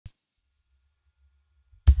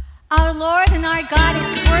Our Lord and our God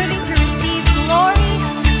is worthy to receive glory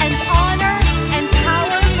and honor and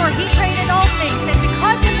power, for He created all things, and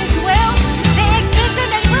because of His will, they existed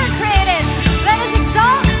and were created. Let us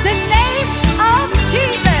exalt the name of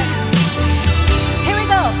Jesus. Here we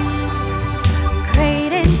go.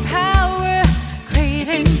 Great in power, great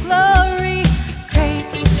in glory,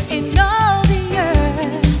 great in all the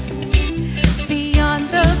earth.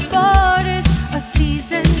 Beyond the borders of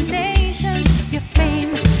seas and nations, your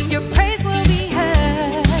fame